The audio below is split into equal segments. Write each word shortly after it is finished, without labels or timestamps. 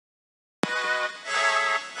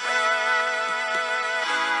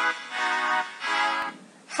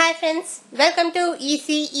friends, welcome to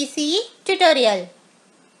ECE tutorial.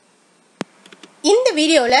 இந்த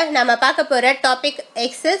வீடியோல நாம பார்க்க போற டாபிக்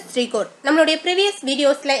எக்ஸஸ் ரீகோட். நம்மளுடைய previous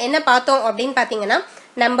videosல என்ன பார்த்தோம் அப்படினு பாத்தீங்கன்னா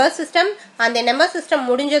நம்பர் சிஸ்டம், அந்த நம்பர் சிஸ்டம்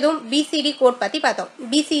முடிஞ்சதும் BCD கோட் பத்தி பார்த்தோம்.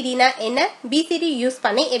 BCD னா என்ன, BCD யூஸ்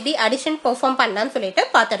பண்ணி எப்படி அடிஷன் பெர்ஃபார்ம் பண்ணலாம்னு சொல்லிட்டு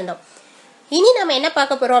பார்த்திருந்தோம். இனி நாம என்ன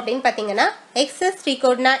பார்க்க போறோம் அப்படினு பாத்தீங்கன்னா எக்ஸஸ்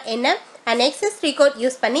ரீகோட்னா என்ன, and excess recode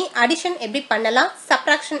யூஸ் பண்ணி addition எப்படி பண்ணலாம்,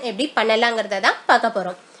 subtraction எப்படி பண்ணலாம்ங்கறத தான் பார்க்க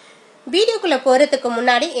போறோம். வீடியோக்குள்ள போறதுக்கு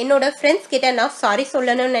முன்னாடி என்னோட फ्रेंड्स கிட்ட நான் சாரி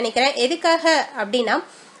சொல்லணும்னு நினைக்கிறேன். எதுக்காக அப்படினா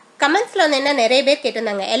கமெண்ட்ஸ்ல வந்து என்ன நிறைய பேர்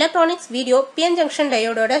கேட்டிருந்தாங்க, electronics video PN junction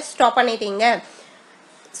டயோடோட stop பண்ணிட்டீங்க,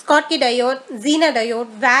 Schottky diode, Jeena diode,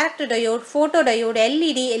 வேரக்ட் diode, photo diode,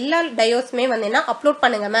 LED எல்லா டயோட்ஸ்மே வந்து என்ன அப்லோட்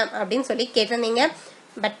பண்ணுங்க மேம் அப்படின்னு சொல்லி கேட்டிருந்தீங்க.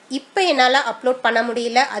 பட் இப்போ என்னால அப்லோட் பண்ண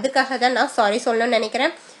முடியல, அதுக்காக தான் நான் சாரி சொல்லணும்னு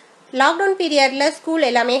நினைக்கிறேன். லாக்டவுன் பீரியட்ல ஸ்கூல்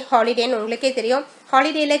எல்லாமே ஹாலிடேன்னு உங்களுக்கே தெரியும்.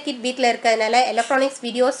 ஹாலிடேல கிட் வீட்டில் இருக்கிறதுனால எலக்ட்ரானிக்ஸ்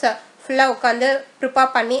வீடியோஸ் ஃபுல்லாக உட்காந்து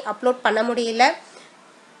ப்ரிப்பேர் பண்ணி அப்லோட் பண்ண முடியல.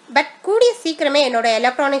 பட் கூடிய சீக்கிரமே என்னோட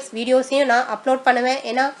எலக்ட்ரானிக்ஸ் வீடியோஸையும் நான் அப்லோட் பண்ணுவேன்.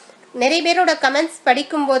 ஏன்னா நிறைய பேரோட கமெண்ட்ஸ்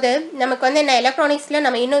படிக்கும்போது நமக்கு வந்து என்ன எலக்ட்ரானிக்ஸில்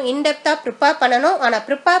நம்ம இன்னும் இன்டெப்த்தாக ப்ரிப்பேர் பண்ணணும், ஆனால்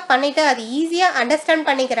ப்ரிப்பேர் பண்ணிவிட்டு அது ஈஸியாக அண்டர்ஸ்டாண்ட்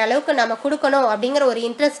பண்ணிக்கிற அளவுக்கு நம்ம கொடுக்கணும் அப்படிங்கிற ஒரு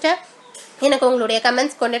இன்ட்ரெஸ்ட்டை எனக்கு உங்களுடைய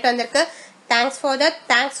கமெண்ட்ஸ் கொண்டுட்டு வந்திருக்கு. Thanks for that,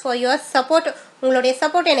 thanks for your support. உங்களுடைய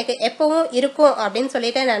சப்போர்ட் எனக்கு எப்பவும் இருக்கும் அப்படின்னு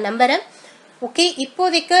சொல்லிட்டு நான் நம்புறேன். ஓகே,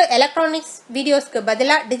 இப்போதைக்கு எலக்ட்ரானிக்ஸ் வீடியோஸ்க்கு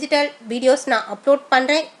பதிலாக டிஜிட்டல் வீடியோஸ் நான் அப்லோட்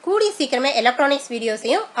பண்ணுறேன். கூடிய சீக்கிரமே எலக்ட்ரானிக்ஸ்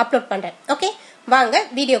வீடியோஸையும் அப்லோட் பண்ணுறேன். ஓகே, வாங்க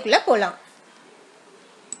வீடியோக்குள்ளே போகலாம்.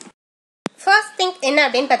 ஃபர்ஸ்ட் திங் என்ன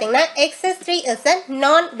அப்படின்னு பார்த்தீங்கன்னா XS3 இஸ் அ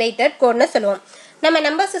நான் வெயிட்டட் கோட்னு சொல்லுவோம். நம்ம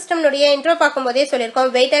நம்பர் சிஸ்டம்னுடைய இன்ட்ரோ பார்க்கும்போதே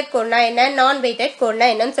சொல்லியிருக்கோம் வெயிட்டட் கோட்னா என்ன, நான் வெயிட்டட் கோட்னா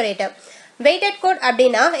என்னன்னு சொல்லிட்டு. வெயிட்டட் கோட்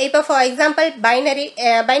அப்படின்னா இப்போ ஃபார் எக்ஸாம்பிள்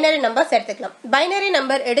பைனரி நம்பர்ஸ் எடுத்துக்கலாம். பைனரி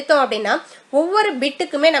நம்பர் எடுத்தோம் அப்படின்னா ஒவ்வொரு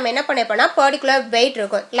பிட்டுக்குமே நம்ம என்ன பண்ணிப்போம்னா பர்டிகுலர் வெயிட்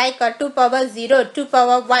இருக்கும். Like 2 power 0, 2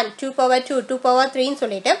 power 1, 2 power 2, 2 power 3ன்னு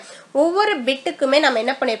சொல்லிட்டு ஒவ்வொரு பிட்டுக்குமே நம்ம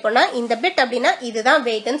என்ன பண்ணிருப்போம்னா இந்த பிட் அப்படின்னா இதுதான்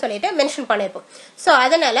வெயிட்னு சொல்லிட்டு மென்ஷன் பண்ணிருப்போம். ஸோ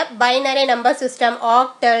அதனால binary number system,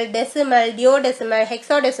 octal, decimal, டியோடெசிமல்,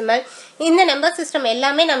 hexadecimal இந்த நம்பர் சிஸ்டம்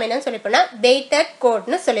எல்லாமே நம்ம என்ன சொல்லிப்போம்னா வெயிட்டட்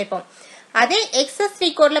கோட்னு சொல்லிப்போம். அதே XS3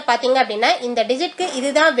 கோட்ல பாத்தீங்க அப்படின்னா இந்த டிஜிட்க்கு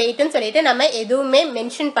இதுதான் வெயிட்னு சொல்லிட்டு நம்ம எதுவுமே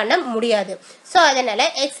மென்ஷன் பண்ண முடியாது. ஸோ அதனால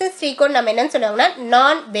XS3 கோட் நம்ம என்னன்னு சொல்லுவோம்னா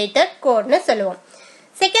நான் வெயிட்டட் கோட்னு சொல்லுவோம்.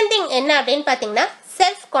 செகண்ட் திங் என்ன அப்படின்னு பாத்தீங்கன்னா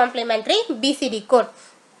self complementary BCD code.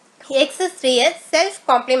 XS3 self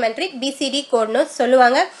complementary BCD கோட்னு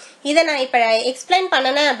சொல்லுவாங்க. இதை நான் இப்போ எக்ஸ்பிளைன்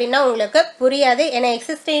பண்ணனேன் அப்படின்னா உங்களுக்கு புரியாது. ஏன்னா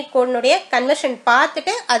XS3 கோட்னுடைய கன்வர்ஷன்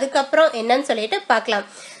பார்த்துட்டு அதுக்கப்புறம் என்னன்னு சொல்லிட்டு பார்க்கலாம்.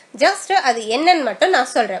 ஜஸ்ட் அது என்னன்னு மட்டும் நான்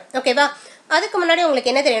சொல்றேன். ஓகேவா? அதுக்கு முன்னாடி உங்களுக்கு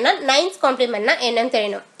என்ன தெரியணும்னா நைன்த் காம்ப்ளிமெண்ட்னா என்னன்னு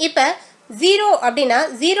தெரியணும். இப்போ 0 அப்படின்னா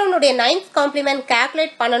 0னுடைய நைன்த் காம்ப்ளிமெண்ட்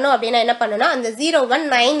கால்குலேட் பண்ணணும் அப்படின்னா என்ன பண்ணணும், அந்த 0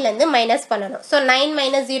 9லேருந்து மைனஸ் பண்ணணும். ஸோ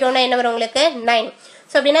 9 - 0னா என்ன வரும் உங்களுக்கு 9.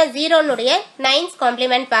 ஸோ அப்படின்னா 0னுடைய நைன்த்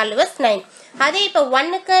காம்ப்ளிமெண்ட் வேல்யூ இஸ் 9. அதே இப்போ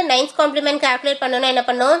 1க்கு நைன்த் காம்ப்ளிமெண்ட் கால்குலேட் பண்ணணும்னா என்ன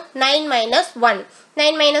பண்ணும் 9 - 1.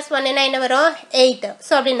 9 - 1னா என்ன வரும் 8.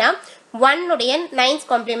 ஸோ அப்படின்னா 1னுடைய நைன்த்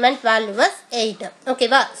காம்ப்ளிமெண்ட் வேல்யூ இஸ் 8.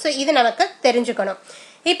 ஓகேவா? ஸோ இது நமக்கு தெரிஞ்சுக்கணும்.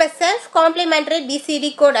 இப்போ செல்ஃப் காம்ப்ளிமெண்டரி BCD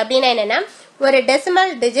கோட் அப்படின்னா என்னன்னா ஒரு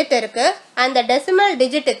டெசிமல் டிஜிட் இருக்கு, அந்த டெசிமல்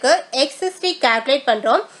டிஜிட்டுக்கு XS3 கால்குலேட்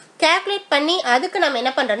பண்றோம். கால்குலேட் பண்ணி அதுக்கு நம்ம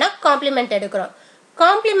என்ன பண்றோம்னா காம்ப்ளிமெண்ட் எடுக்கிறோம்.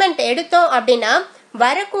 காம்ப்ளிமெண்ட் எடுத்தோம் அப்படின்னா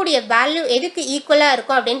வரக்கூடிய வேல்யூ எதுக்கு ஈக்குவலா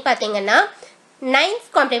இருக்கும் அப்படின்னு பாத்தீங்கன்னா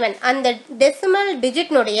நைன்த் காம்ப்ளிமெண்ட், அந்த டெசிமல்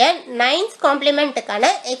டிஜிட்னுடைய நைன்த்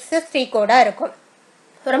காம்ப்ளிமெண்ட்டுக்கான XS3 கோடா இருக்கும்.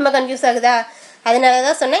 ரொம்ப கன்ஃபியூஸ் ஆகுதா?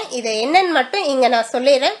 அதனாலதான் சொன்னேன் இது என்னன்னு மட்டும் இங்க நான்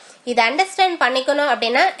சொல்லிடுறேன். இதை அண்டர்ஸ்டாண்ட் பண்ணிக்கணும்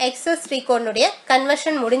அப்படின்னா XS3 கோட்னுடைய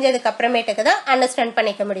கன்வர்ஷன் முடிஞ்சதுக்கு அப்புறமேட்டுக்கு தான் அண்டர்ஸ்டாண்ட்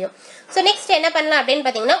பண்ணிக்க முடியும். ஸோ நெக்ஸ்ட் என்ன பண்ணலாம் அப்படின்னு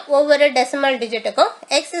பாத்தீங்கன்னா ஒவ்வொரு டெசிமல் டிஜிட்டுக்கும்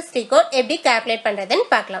XS3 கோட் எப்படி கால்குலேட் பண்றதுன்னு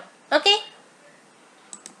பார்க்கலாம். ஓகே,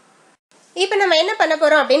 இப்போ நம்ம என்ன பண்ண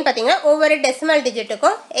போறோம் அப்படின்னு பாத்தீங்கன்னா ஒவ்வொரு டெசிமல்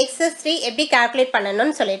டிஜிட்டுக்கும் XS3 எப்படி கால்குலேட்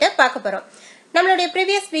பண்ணணும்னு சொல்லிட்டு பார்க்க போறோம். நம்மளுடைய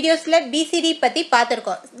ப்ரீவியஸ் வீடியோஸ்ல BCD பத்தி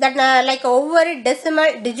பார்த்துருக்கோம். தட் லைக் ஒவ்வொரு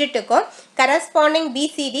டெசிமல் டிஜிட்டுக்கும் கரஸ்பாண்டிங்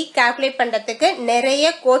BCD கால்குலேட் பண்றதுக்கு நிறைய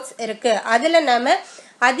கோட்ஸ் இருக்கு. அதுல நாம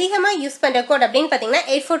அதிகமா யூஸ் பண்ற கோட் அப்படின்னு பாத்தீங்கன்னா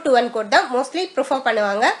 8421 கோட் தான் மோஸ்ட்லி ப்ரிஃபர்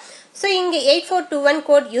பண்ணுவாங்க. ஸோ இங்க 8421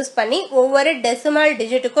 கோட் யூஸ் பண்ணி ஒவ்வொரு டெசிமல்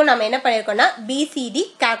டிஜிட்டுக்கும் நம்ம என்ன பண்ணிருக்கோம்னா BCD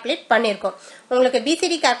கால்குலேட் பண்ணிருக்கோம். உங்களுக்கு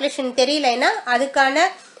BCD கால்குலேஷன் தெரியலைன்னா அதுக்கான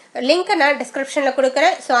லிங்க் நான் டிஸ்கிரிப்ஷன்ல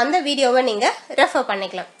கொடுக்குறேன். ஸோ அந்த வீடியோவை நீங்க ரெஃபர்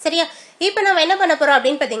பண்ணிக்கலாம். சரியா? இப்போ நம்ம என்ன பண்ண போறோம்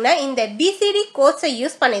அப்படின்னு பாத்தீங்கன்னா இந்த BCD கோட்ஸை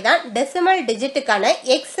யூஸ் பண்ணி தான் டெசிமல் டிஜிட்டுக்கான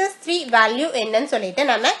XS3 வேல்யூ என்னன்னு சொல்லிட்டு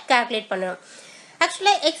நம்ம கால்குலேட் பண்ணணும்.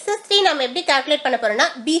 ஆக்சுவலா XS3 நம்ம எப்படி கால்குலேட் பண்ண போறோம்னா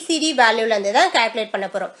BCD வேல்யூல இருந்து தான் கால்குலேட் பண்ண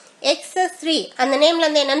போறோம். XS3 அந்த நேம்ல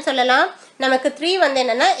இருந்து என்னன்னு சொல்லலாம், நமக்கு 3 வந்து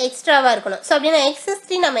என்னன்னா எக்ஸ்ட்ராவா இருக்கணும். ஸோ அப்படின்னா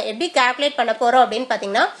XS3 நம்ம எப்படி கால்குலேட் பண்ண போறோம் அப்படின்னு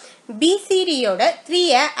பாத்தீங்கன்னா BCD யோட 3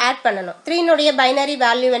 ஆட் பண்ணணும். 3 னுடைய பைனரி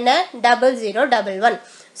வேல்யூ என்ன 0011.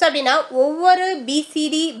 ஸோ அப்படின்னா ஒவ்வொரு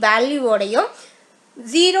BCD வேல்யூவோடையும்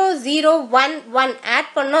 0011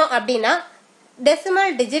 ஆட் பண்ணோம் அப்படின்னா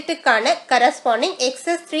டெசிமல் டிஜிட்டுக்கான கரஸ்பாண்டிங்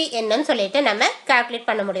எக்ஸஸ் 3 என்னன்னு சொல்லிட்டு நம்ம கால்குலேட்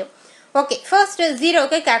பண்ண முடியும். ஓகே, ஃபர்ஸ்ட்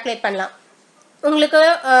 0க்கு கால்குலேட் பண்ணலாம். உங்களுக்கு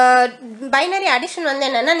பைனரி அடிஷன் வந்து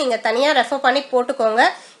என்னன்னா நீங்க தனியா ரெஃபர் பண்ணி போட்டுக்கோங்க.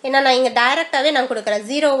 ஏன்னா நான் இங்க டைரக்டாவே நான் கொடுக்குறேன்.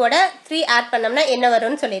 0வோட 3 ஆட் பண்ணோம்னா என்ன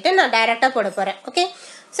வரும்னு சொல்லிட்டு நான் டைரக்டா போட போறேன். ஓகே,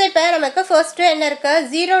 ஸோ இப்போ நமக்கு ஃபர்ஸ்ட் என்ன இருக்கு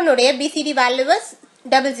 0னுடைய BCD வேல்யூ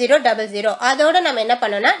 0000. அதோட நம்ம என்ன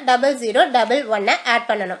பண்ணணும்னா 0011 ஆட்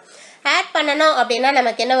பண்ணணும். ஆட் பண்ணணும் அப்படின்னா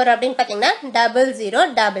நமக்கு என்ன வரும் அப்படின்னு பார்த்தீங்கன்னா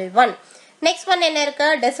 0011. நெக்ஸ்ட் ஒன் என்ன இருக்கு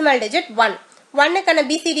டெசிமல் டிஜிட் 1. 1க்கான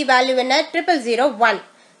BCD வேல்யூ என்ன 0001.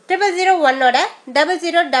 0001ஓட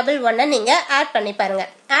 0011 நீங்க ஆட் பண்ணி பாருங்க.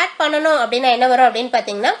 ஆட் பண்ணணும் அப்படின்னா என்ன வரும் அப்படின்னு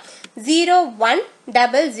பார்த்தீங்கன்னா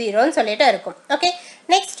 0100ன்னு சொல்லிட்டு இருக்கும். Okay,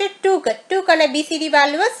 next 2க்கான BCD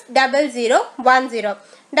value 0010.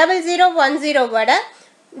 0010ஓட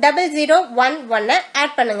 0011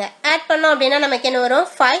 add பண்ணுங்க. ஆட் பண்ணோம் அப்படின்னா நமக்கு என்ன வரும்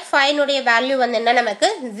 5 னுடைய வேல்யூ வந்து என்ன நமக்கு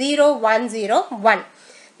 0101.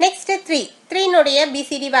 Next 3 னுடைய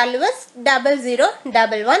BCD value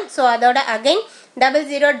 0011. ஸோ அதோட அகைன்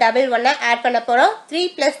 0011 ஆட் பண்ண போறோம். 3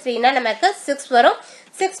 + 3னா நமக்கு 6 வரும்.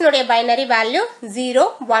 6 னுடைய பைனரி வேல்யூ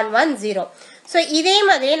 0110. ஸோ இதே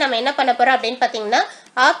மாதிரி நம்ம என்ன பண்ண போறோம் அப்படின்னு பார்த்தீங்கன்னா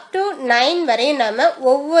அப் டு 9 வரையும் நம்ம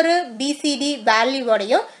ஒவ்வொரு BCD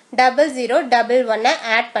வேல்யூவோடையும் 0011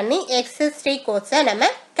 ஆட் பண்ணி எக்ஸஸ் 3 கோட்ஸை நம்ம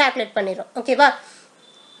கால்குலேட் பண்ணிடுறோம். ஓகேவா?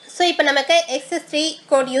 ஸோ இப்போ நமக்கு எக்ஸஸ் 3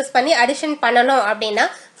 கோட் யூஸ் பண்ணி அடிஷன் பண்ணணும் அப்படின்னா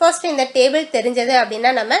ஃபர்ஸ்ட் இந்த டேபிள் தெரிஞ்சது அப்படின்னா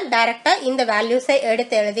நம்ம டைரக்டா இந்த வேல்யூஸை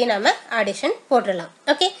எடுத்து எழுதி நம்ம அடிஷன் போட்டுடலாம்.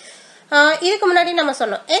 ஓகே, இதுக்கு முன்னாடி நம்ம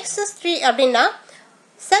சொன்னோம் எக்ஸஸ் 3 அப்படின்னா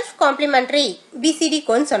செல்ஃப் காம்ப்ளிமெண்டரி BCD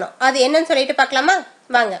கோட்னு சொன்னோம். அது என்னன்னு சொல்லிட்டு பார்க்கலாமா?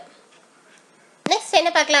 வாங்க. நெக்ஸ்ட் என்ன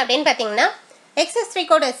பார்க்கலாம் அப்படின்னு பார்த்தீங்கன்னா excess 3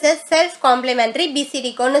 code self complementary BCD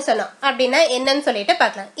கோட்னு சொன்னோம். அப்படின்னா என்னன்னு சொல்லிட்டு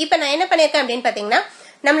பார்க்கலாம். இப்போ நான் என்ன பண்ணியிருக்கேன் அப்படின்னு பார்த்தீங்கன்னா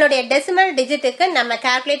நம்மளுடைய டெசிமல் டிஜிட்டுக்கு நம்ம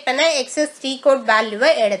கால்குலேட் பண்ண எக்ஸஸ் 3 கோட் வேல்யூவை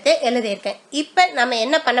எடுத்து எழுதியிருக்கேன். இப்போ நம்ம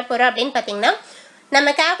என்ன பண்ண போறோம் அப்படின்னு பார்த்தீங்கன்னா நம்ம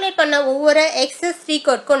கால்குலேட் பண்ண ஒவ்வொரு எக்ஸஸ் 3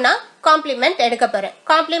 கோட்க்கும் நான் காம்ப்ளிமெண்ட் எடுக்க போறேன்.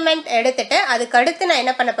 காம்ப்ளிமெண்ட் எடுத்துட்டு அதுக்கு அடுத்து நான்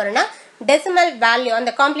என்ன பண்ண போறேன்னா டெசிமல் வேல்யூ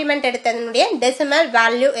அந்த காம்ப்ளிமெண்ட் எடுத்ததனுடைய டெசிமல்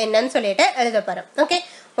வேல்யூ என்னன்னு சொல்லிட்டு எழுத போறோம்.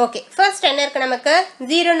 ஓகே, ஃபர்ஸ்ட் என்ன இருக்கு நமக்கு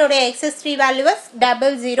 0னுடைய எக்ஸஸ் 3 வேல்யூ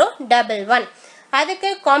 0011. அதுக்கு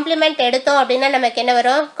காம்ப்ளிமெண்ட் எடுத்தோம் அப்படின்னா நமக்கு என்ன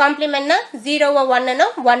வரும் காம்ப்ளிமெண்ட்னா 0வை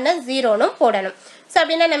 1னும் 1 0னும் போடணும். ஸோ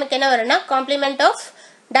அப்படின்னா நமக்கு என்ன வரும்னா complement of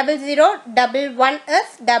 0011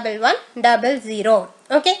 is 1100.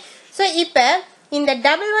 Okay, so இப்போ இந்த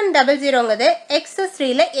 1100ங்கிறது எக்ஸஸ்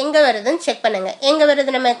 3ல எங்க வருதுன்னு செக் பண்ணுங்க. எங்க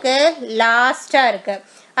வருது நமக்கு லாஸ்டா இருக்கு.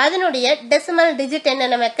 அதனுடைய டெசிமல் டிஜிட் என்ன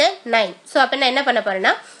நமக்கு 9. ஸோ அப்போ நான் என்ன பண்ண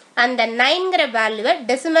போறேன்னா அந்த 9ங்கிற வேல்யூவை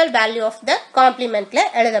டெசிமல் வேல்யூ ஆஃப் த காம்ப்ளிமெண்ட்ல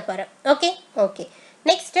எழுத போறேன். ஓகே,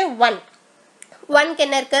 நெக்ஸ்ட் 1க்கு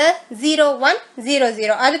என்ன இருக்கு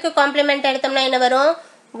 0100. அதுக்கு காம்ப்ளிமெண்ட் எடுத்தோம்னா என்ன வரும்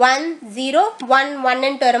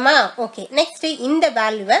 1011 வருமா? ஓகே, நெக்ஸ்ட் இந்த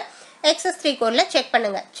வேல்யூவை எக்ஸஸ் 3 கோட்ல செக்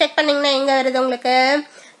பண்ணுங்க. செக் பண்ணீங்கன்னா எங்க வருது உங்களுக்கு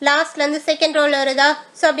லாஸ்ட்ல இருந்து செகண்ட் ரோல வருதா?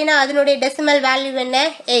 ஸோ அப்படின்னா அதனுடைய டெசிமல் வேல்யூ என்ன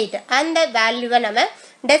 8. அந்த வேல்யூவை நம்ம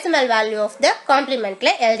டெசிமல் வேல்யூ ஆஃப் த காம்ப்ளிமெண்ட்ல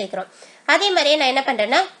எழுதிக்கிறோம். அதே மாதிரியே நான் என்ன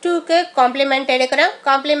பண்றேன்னா 2க்கு காம்ப்ளிமெண்ட் எடுக்கிறேன்.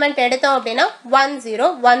 காம்ப்ளிமெண்ட் எடுத்தோம் அப்படின்னா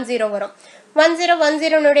 1010 வரும்.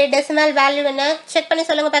 1010னுடைய டெசிமல் வேல்யூ என்ன செக் பண்ணி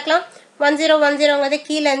சொல்லுங்க பார்க்கலாம். 1010ங்கிறது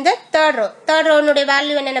கீழே இருந்து தேர்ட் ரோனுடைய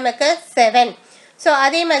வேல்யூ என்ன நமக்கு 7. ஸோ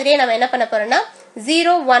அதே மாதிரியே நம்ம என்ன பண்ண போறோம்னா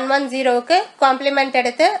 0110க்கு காம்ப்ளிமெண்ட்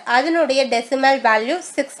எடுத்து அதனுடைய டெசிமல் வேல்யூ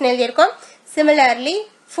 6 எழுதியிருக்கோம். சிமிலர்லி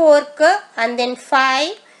 4க்கு அண்ட் தென்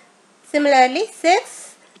 5, சிமிலர்லி 6,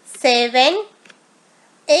 7,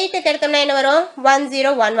 8க்கு எடுத்தோம்னா என்ன வரும்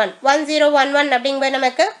 1011. 1011 அப்படிங்கும்போது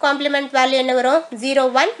நமக்கு காம்ப்ளிமெண்ட் வேல்யூ என்ன வரும்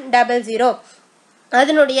 0100.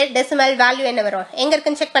 அதனுடைய டெசிமல் வேல்யூ என்ன வரும் எங்க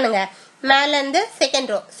இருக்குன்னு செக் பண்ணுங்க. மேல இருந்து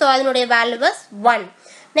செகண்ட் ரோ. ஸோ அதனுடைய வேல்யூ 1.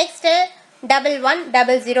 நெக்ஸ்ட்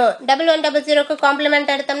 1100. 1100க்கு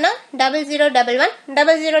காம்ப்ளிமெண்ட் எடுத்தோம்னா 0011.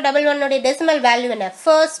 0011 டெசிமல் வேல்யூ என்ன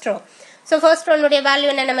first row. So first ரோனுடைய value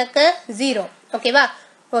என்ன நமக்கு 0. ஓகேவா?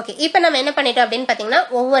 ஓகே, இப்போ நம்ம என்ன பண்ணிட்டோம் அப்படின்னு பார்த்தீங்கன்னா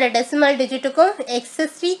ஒவ்வொரு டெசிமல் டிஜிட்டுக்கும்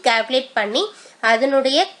எக்ஸஸ் 3 கால்குலேட் பண்ணி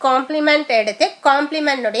அதனுடைய காம்ப்ளிமெண்ட் எடுத்து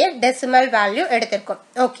காம்ப்ளிமெண்ட்டுடைய டெசிமல் வேல்யூ எடுத்திருக்கோம்.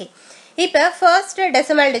 ஓகே, இப்போ ஃபர்ஸ்ட்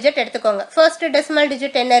டெசிமல் டிஜிட் எடுத்துக்கோங்க. ஃபர்ஸ்ட் டெசிமல்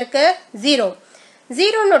டிஜிட் என்ன இருக்கு 0.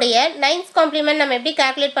 0னுடைய 9th காம்ப்ளிமெண்ட் நம்ம எப்படி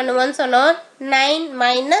கால்குலேட் பண்ணுவோம்னு சொன்னோம் 9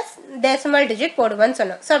 மைனஸ் டெசிமல் டிஜிட் போடுவோம்னு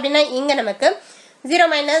சொன்னோம். ஸோ அப்படின்னா இங்க நமக்கு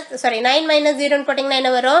 9 மைனஸ் 0ன்னு போட்டிங்கன்னா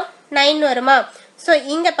என்ன வரும் 9 வருமா? ஸோ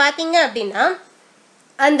இங்க பார்த்தீங்க அப்படின்னா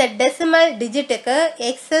அந்த டெசிமல் டிஜிட்டுக்கு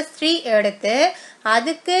எக்ஸஸ் 3 எடுத்து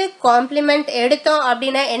அதுக்கு காம்ப்ளிமெண்ட் எடுத்தோம்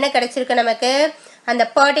அப்படின்னா என்ன கிடைச்சிருக்கு நமக்கு அந்த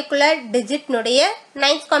பர்டிகுலர் டிஜிட்னுடைய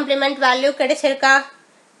 9th காம்ப்ளிமெண்ட் வேல்யூ கிடைச்சிருக்கா?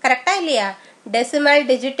 கரெக்டா இல்லையா? டெசிமல்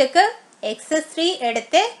டிஜிட்டுக்கு x3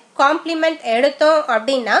 எடுத்து காம்ப்ளிமெண்ட் எடுத்தோம்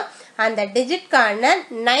அப்படின்னா அந்த டிஜிட்கான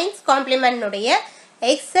 9th காம்ப்ளிமெண்ட்னுடைய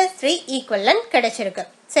x3 ஈக்குவலன்ட் கிடைச்சிருக்கு.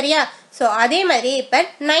 சரியா? ஸோ அதே மாதிரி இப்போ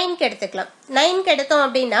 9க்கு எடுத்துக்கலாம். 9க்கு எடுத்தோம்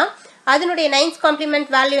அப்படின்னா அதனுடைய 9th காம்ப்ளிமெண்ட்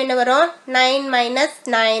வேல்யூ என்ன வரும்? 9 மைனஸ்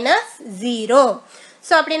 9 0.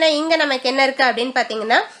 ஸோ அப்படின்னா இங்கே நமக்கு என்ன இருக்கு அப்படின்னு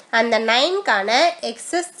பார்த்தீங்கன்னா அந்த 9க்கான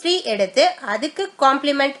x3 எடுத்து அதுக்கு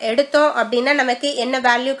காம்ப்ளிமெண்ட் எடுத்தோம் அப்படின்னா நமக்கு என்ன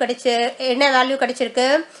வேல்யூ கிடைச்சிருக்கு?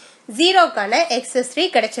 0க்கான x3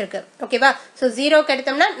 கிடைச்சிருக்கு. ஓகேவா? ஸோ 0க்கு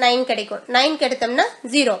எடுத்தோம்னா 9 கிடைக்கும், 9க்கு எடுத்தோம்னா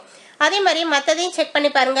 0. அதே மாதிரி மற்றதையும் செக் பண்ணி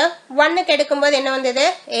பாருங்க. 1க்கு எடுக்கும்போது என்ன வந்தது?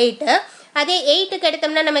 8. அதே 8க்கு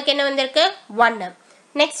எடுத்தோம்னா நமக்கு என்ன வந்திருக்கு? 1.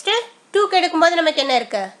 நெக்ஸ்ட் 2க்கு எடுக்கும்போது நமக்கு என்ன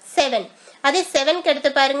இருக்கு? 7. அதே 7க்கு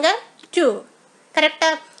எடுத்து பாருங்க 2. கரெக்டா?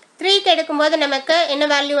 3க்கு எடுக்கும்போது நமக்கு என்ன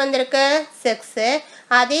வேல்யூ வந்திருக்கு? 6.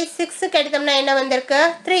 அதே 6க்கு எடுத்தோம்னா என்ன வந்திருக்கு?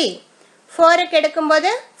 3. 4க்கு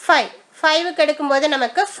எடுக்கும்போது 5. 5க்கு எடுக்கும்போது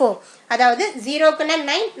நமக்கு 4. அதாவது 0க்குன்னா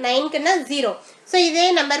 9, 9க்குன்னா 0. ஸோ இதே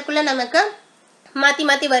நம்பருக்குள்ள நமக்கு மாற்றி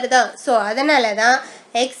மாற்றி வருதா? ஸோ அதனால தான்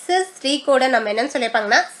x3 கோடை நம்ம என்னன்னு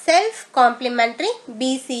சொல்லியிருப்பாங்கன்னா செல்ஃப் காம்ப்ளிமெண்ட்ரி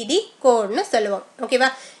BCD கோட்னு சொல்லுவோம். ஓகேவா?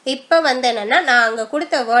 இப்போ வந்து என்னன்னா நான் அங்கே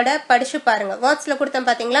கொடுத்த வேர்டை படிச்சு பாருங்க. வேர்ட்ஸில் கொடுத்தேன்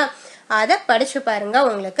பார்த்தீங்களா? அதை படிச்சு பாருங்க,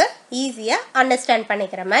 உங்களுக்கு ஈஸியாக அண்டர்ஸ்டாண்ட்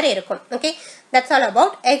பண்ணிக்கிற மாதிரி இருக்கும். Okay, that's all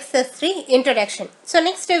about x3 introduction. So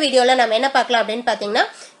next வீடியோவில் நம்ம என்ன பார்க்கலாம் அப்படின்னு பார்த்தீங்கன்னா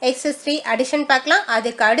x3 அடிஷன் பார்க்கலாம்.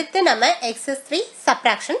 அதுக்கு அடுத்து நம்ம x3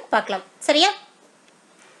 சப்ராக்ஷன் பார்க்கலாம். சரியா?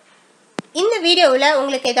 இந்த வீடியோவில்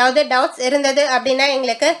உங்களுக்கு ஏதாவது டவுட்ஸ் இருந்தது அப்படின்னா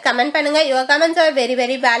எங்களுக்கு கமெண்ட் பண்ணுங்க. Your comments are very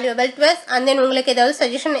very valuable to us. And then உங்களுக்கு ஏதாவது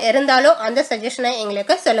சஜஷன் இருந்தாலும் அந்த சஜஷனை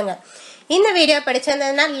எங்களுக்கு சொல்லுங்க. இந்த வீடியோ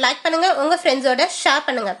பிடிச்சிருந்ததுன்னா லைக் பண்ணுங்க, உங்க ஃப்ரெண்ட்ஸோட ஷேர்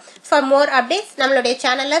பண்ணுங்க. ஃபார் மோர் அப்டேட்ஸ் நம்மளுடைய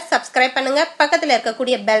சேனலை சப்ஸ்கிரைப் பண்ணுங்க. பக்கத்தில்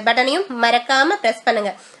இருக்கக்கூடிய பெல் பட்டனையும் மறக்காம பிரஸ்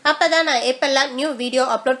பண்ணுங்க. அப்பதான் நான் எப்பெல்லாம் நியூ வீடியோ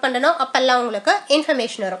அப்லோட் பண்ணனோ அப்பெல்லாம் உங்களுக்கு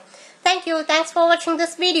இன்ஃபர்மேஷன் வரும். தேங்க்யூ. தேங்க்ஸ் ஃபார் வாட்சிங்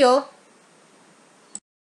திஸ் வீடியோ.